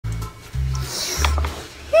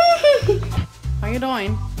you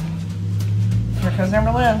doing? Here comes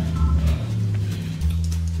Amberlynn.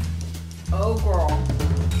 Oh girl.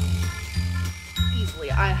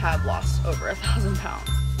 Easily, I have lost over 1,000 pounds.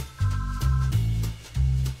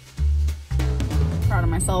 Proud of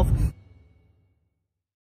myself.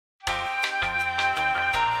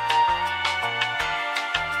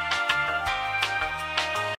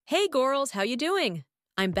 Hey girls, how you doing?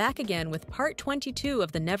 I'm back again with part 22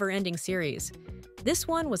 of the never-ending series. This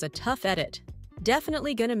one was a tough edit.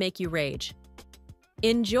 Definitely gonna make you rage.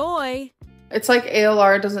 Enjoy! It's like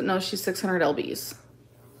ALR doesn't know she's 600 lbs.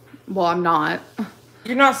 Well, I'm not.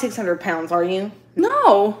 You're not 600 pounds, are you?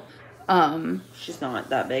 No. She's not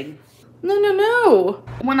that big. No.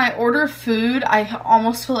 When I order food, I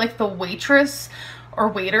almost feel like the waitress or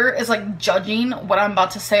waiter is like judging what I'm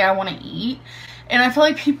about to say I want to eat. And I feel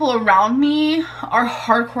like people around me are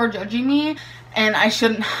hardcore judging me, and I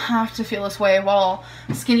shouldn't have to feel this way while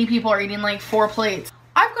skinny people are eating like 4 plates.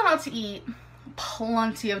 I've gone out to eat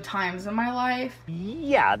plenty of times in my life.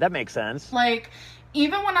 Yeah, that makes sense. Like,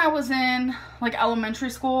 even when I was in like elementary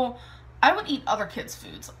school, I would eat other kids'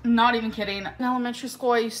 foods. Not even kidding. In elementary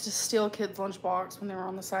school, I used to steal kids' lunchbox when they were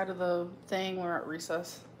on the side of the thing when we were at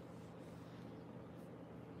recess.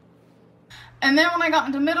 And then when I got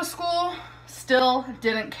into middle school, still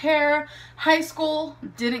didn't care. High school,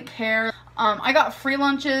 didn't care. I got free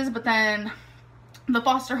lunches, but then the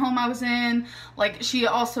foster home I was in, like, she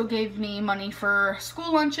also gave me money for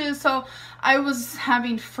school lunches. So I was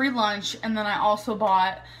having free lunch, and then I also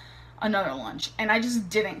bought another lunch. And I just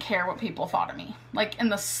didn't care what people thought of me. Like, in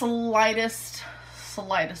the slightest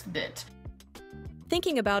bit.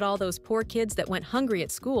 Thinking about all those poor kids that went hungry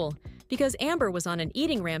at school because Amber was on an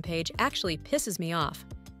eating rampage actually pisses me off.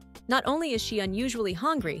 Not only is she unusually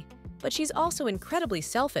hungry, but she's also incredibly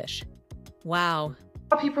selfish. Wow.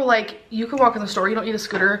 People are like, you can walk in the store, you don't need a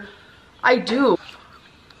scooter. I do.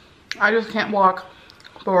 I just can't walk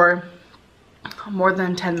for more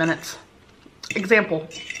than 10 minutes. Example.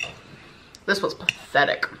 This was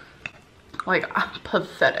pathetic. Like,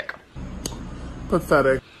 pathetic.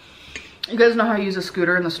 Pathetic. You guys know how to use a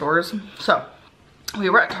scooter in the stores? So, we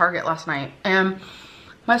were at Target last night, and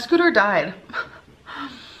my scooter died.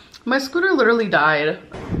 My scooter literally died.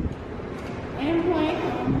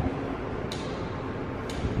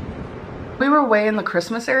 We were way in the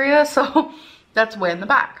Christmas area, so that's way in the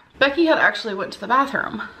back. Becky had actually went to the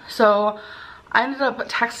bathroom, so I ended up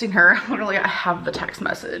texting her. Literally, I have the text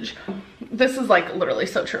message. This is like literally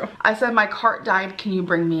so true. I said, my cart died, can you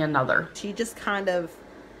bring me another? She just kind of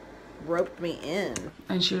roped me in.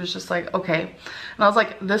 And she was just like, okay. And I was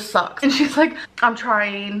like, this sucks. And she's like, I'm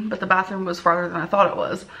trying, but the bathroom was farther than I thought it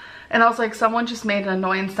was. And I was like, someone just made an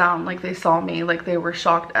annoying sound, like they saw me, like they were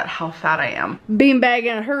shocked at how fat I am. Beanbag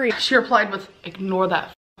in a hurry. She replied with, ignore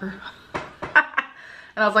that f***er.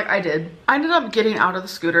 And I was like, I did. I ended up getting out of the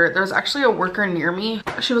scooter. There was actually a worker near me.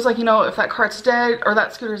 She was like, you know, if that cart's dead or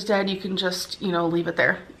that scooter's dead, you can just, you know, leave it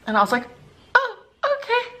there. And I was like, oh,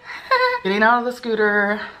 okay. Getting out of the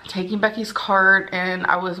scooter, taking Becky's cart, and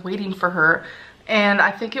I was waiting for her. And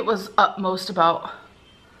I think it was up most about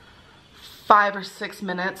 5 or 6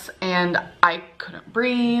 minutes, and I couldn't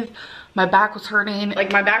breathe. My back was hurting.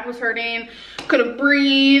 Like, my back was hurting. Couldn't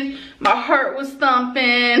breathe. My heart was thumping.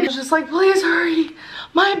 I was just like, please hurry.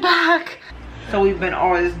 My back. So we've been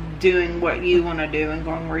always doing what you want to do and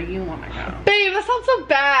going where you want to go. Babe, that sounds so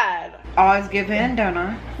bad. Always give in, don't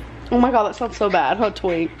I? Oh my god, that sounds so bad. What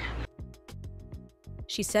tweet?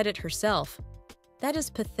 She said it herself. That is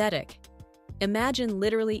pathetic. Imagine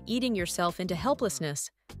literally eating yourself into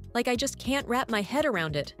helplessness. Like, I just can't wrap my head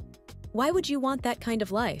around it. Why would you want that kind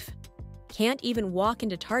of life? Can't even walk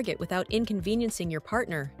into Target without inconveniencing your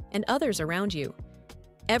partner and others around you.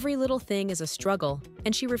 Every little thing is a struggle,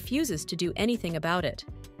 and she refuses to do anything about it.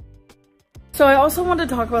 So I also wanted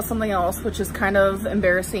to talk about something else, which is kind of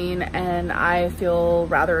embarrassing, and I feel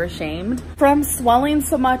rather ashamed. From swelling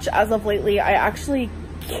so much as of lately, I actually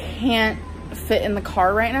can't fit in the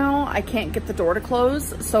car right now. I can't get the door to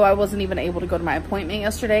close, so I wasn't even able to go to my appointment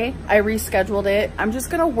yesterday. I rescheduled it. I'm just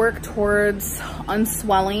gonna work towards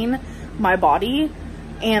unswelling my body,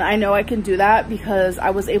 and I know I can do that because I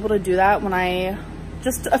was able to do that when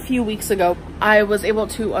just a few weeks ago, I was able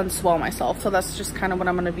to unswell myself. So that's just kind of what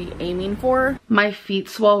I'm gonna be aiming for. My feet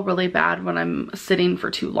swell really bad when I'm sitting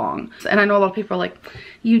for too long. And I know a lot of people are like,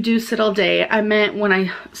 you do sit all day. I meant when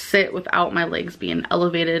I sit without my legs being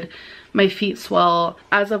elevated, my feet swell.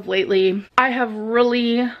 As of lately, I have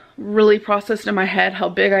really processed in my head how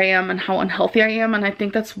big I am and how unhealthy I am. And I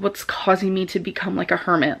think that's what's causing me to become like a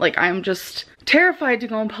hermit. Like, I'm just terrified to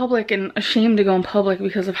go in public and ashamed to go in public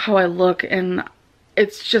because of how I look. And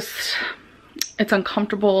it's It's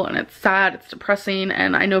uncomfortable and it's sad, it's depressing,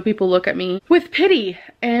 and I know people look at me with pity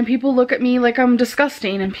and people look at me like I'm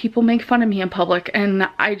disgusting and people make fun of me in public, and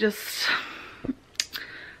I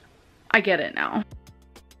get it now.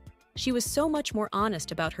 She was so much more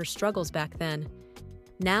honest about her struggles back then.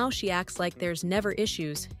 Now she acts like there's never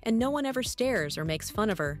issues and no one ever stares or makes fun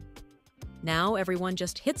of her. Now everyone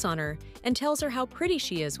just hits on her and tells her how pretty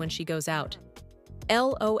she is when she goes out.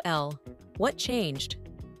 LOL. What changed?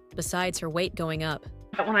 Besides her weight going up.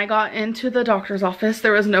 When I got into the doctor's office,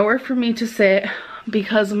 there was nowhere for me to sit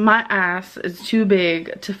because my ass is too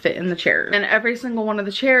big to fit in the chairs. And every single one of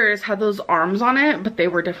the chairs had those arms on it, but they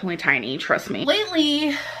were definitely tiny, trust me.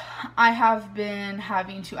 Lately, I have been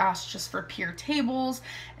having to ask just for peer tables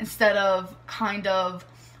instead of kind of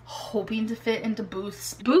hoping to fit into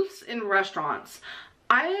booths. Booths in restaurants.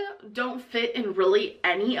 I don't fit in really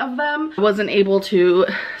any of them. I wasn't able to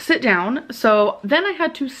sit down, so then I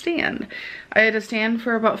had to stand. I had to stand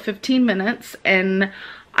for about 15 minutes, and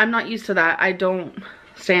I'm not used to that. I don't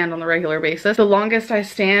stand on a regular basis. The longest I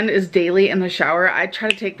stand is daily in the shower. I try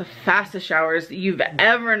to take the fastest showers that you've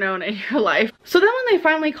ever known in your life. So then when they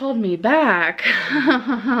finally called me back,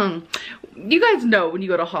 you guys know when you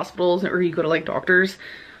go to hospitals or you go to like doctors,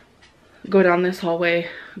 go down this hallway,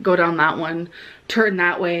 go down that one, turn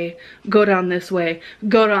that way, go down this way,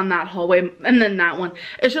 go down that hallway, and then that one.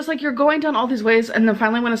 It's just like you're going down all these ways, and then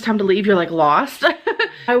finally when it's time to leave, you're like lost.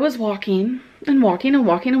 I was walking and walking and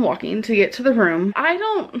walking and walking to get to the room. I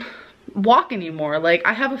don't walk anymore. Like,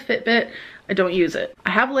 I have a Fitbit, I don't use it.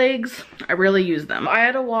 I have legs, I rarely use them. I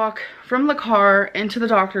had to walk from the car into the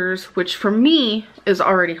doctor's, which for me is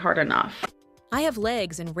already hard enough. I have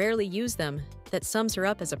legs and rarely use them. That sums her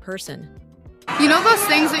up as a person. You know those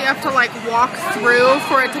things that you have to like walk through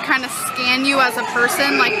for it to kind of scan you as a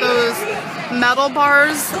person, like those metal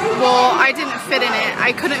bars? Well, I didn't fit in it.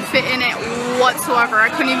 I couldn't fit in it whatsoever. I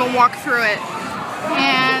couldn't even walk through it.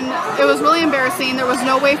 And it was really embarrassing. There was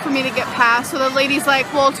no way for me to get past. So the lady's like,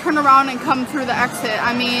 well, turn around and come through the exit.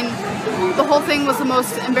 I mean, the whole thing was the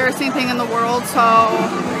most embarrassing thing in the world, so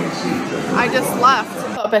I just left.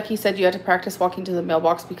 Becky said you had to practice walking to the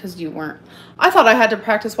mailbox because you weren't. I thought I had to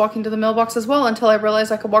practice walking to the mailbox as well until I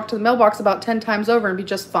realized I could walk to the mailbox about 10 times over and be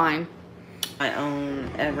just fine. I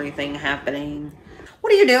own everything happening.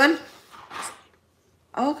 What are you doing?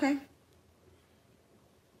 Oh, okay.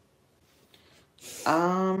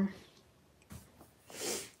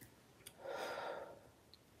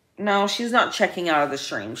 No, she's not checking out of the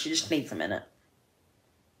stream. She just needs a minute.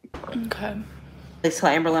 Okay. Please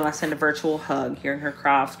tell Amberlynn I send a virtual hug. Hearing her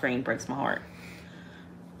cry off screen breaks my heart.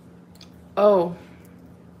 Oh.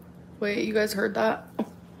 Wait, you guys heard that?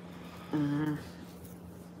 Mm-hmm.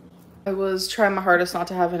 I was trying my hardest not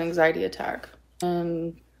to have an anxiety attack.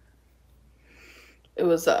 And it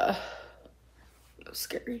was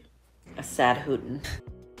scary. A sad hootin'.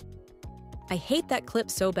 I hate that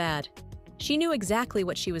clip so bad. She knew exactly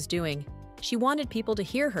what she was doing. She wanted people to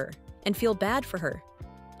hear her and feel bad for her.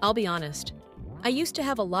 I'll be honest. I used to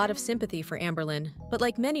have a lot of sympathy for Amberlynn, but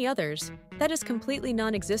like many others, that is completely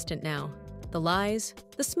non-existent now. The lies,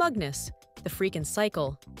 the smugness, the freaking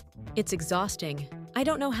cycle. It's exhausting. I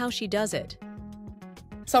don't know how she does it.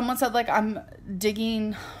 Someone said like I'm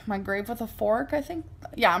digging my grave with a fork, I think.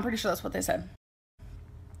 Yeah, I'm pretty sure that's what they said.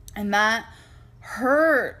 And that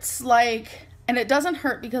hurts, like, and it doesn't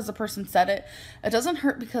hurt because the person said it. It doesn't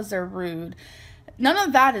hurt because they're rude. None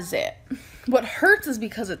of that is it. What hurts is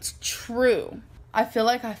because it's true. I feel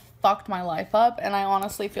like I fucked my life up, and I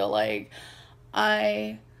honestly feel like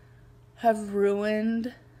I have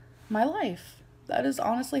ruined my life. That is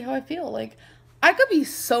honestly how I feel. Like, I could be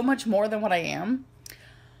so much more than what I am.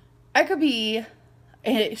 I could be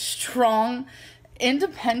a strong,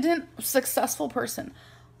 independent, successful person.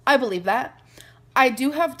 I believe that. I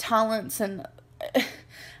do have talents, and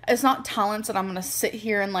it's not talents that I'm going to sit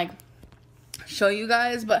here and like show you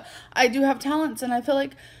guys, but I do have talents, and I feel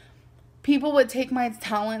like people would take my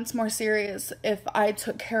talents more serious if I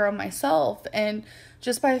took care of myself. And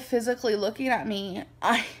just by physically looking at me,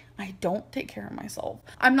 I don't take care of myself.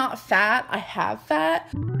 I'm not fat. I have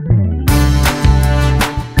fat.